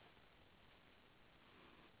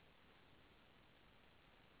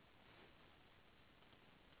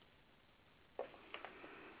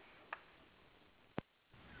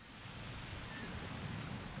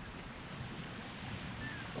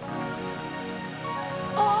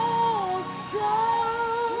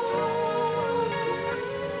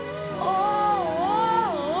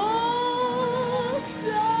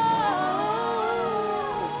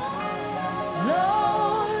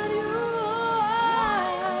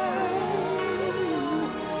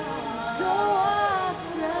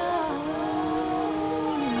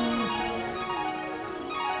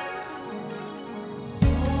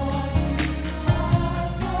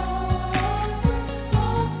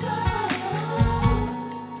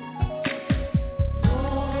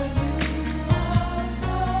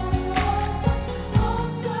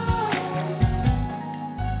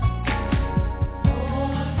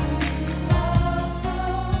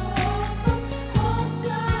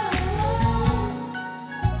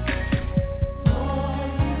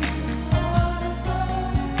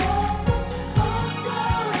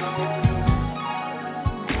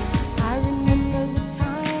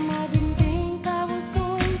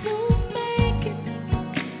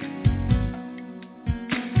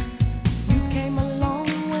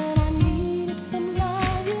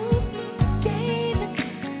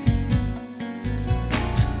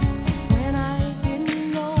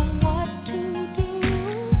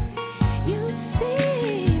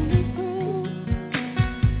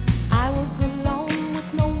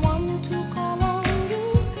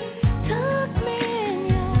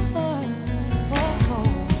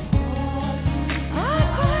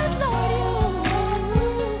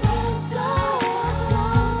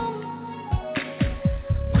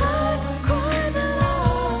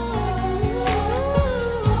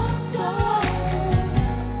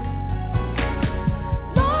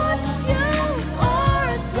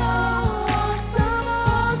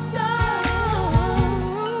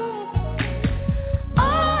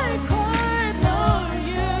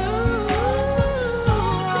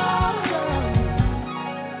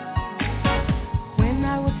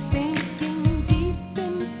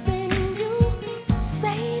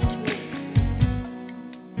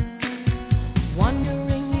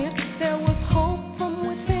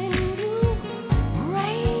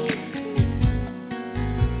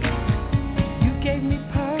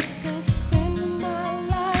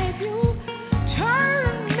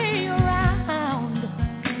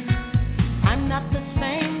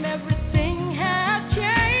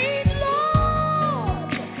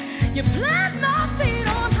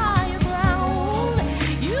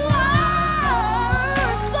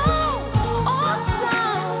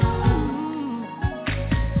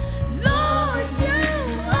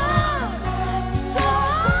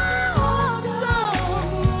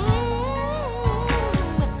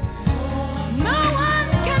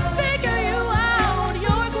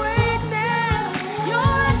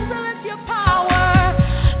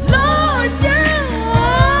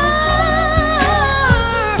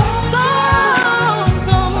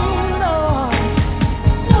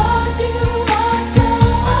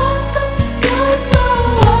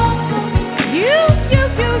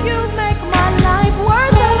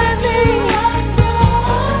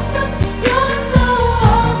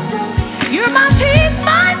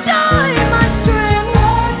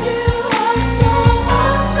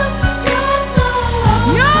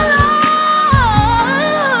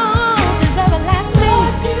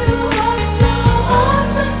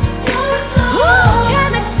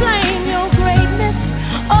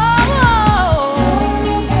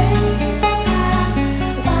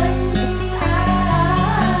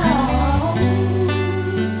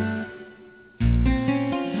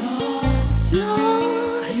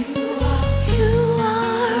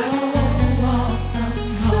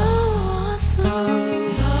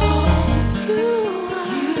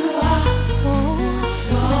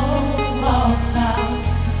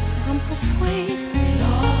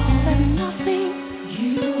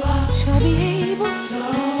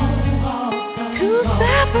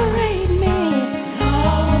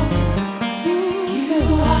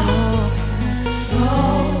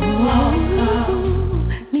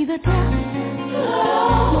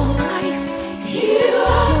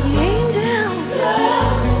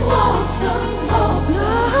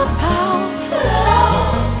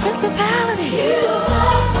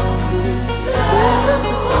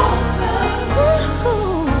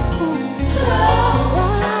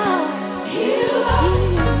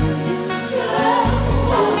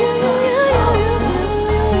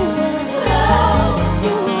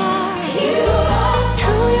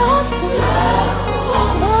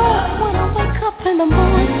 in the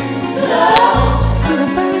morning. See the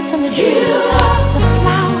birds and the trees, the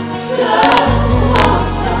flowers.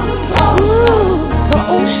 Ooh, the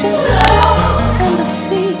ocean and the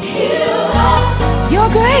sea. Your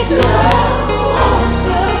greatness,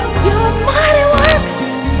 your mighty works,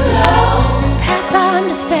 past our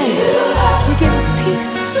understanding. You give us peace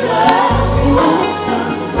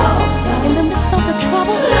in the midst of the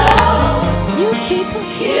trouble. You keep us,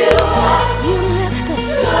 you lift us.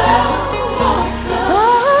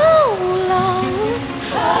 Oh Lord,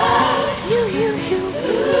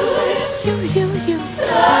 you.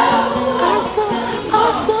 Awesome.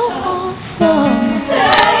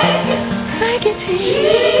 Thank you,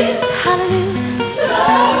 Jesus. Hallelujah.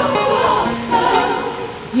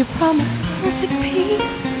 You promised perfect peace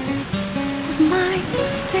with mind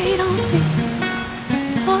stayed on thee.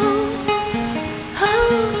 Oh,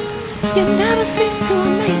 you never cease to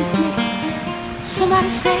amaze me.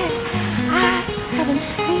 Somebody said, I haven't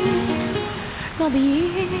seen, nor the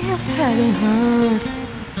ears haven't heard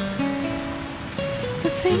the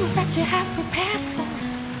things that you have prepared for us.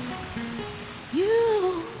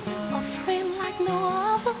 You are friend like no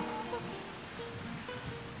other.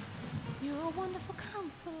 You're a wonderful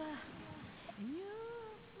counselor. You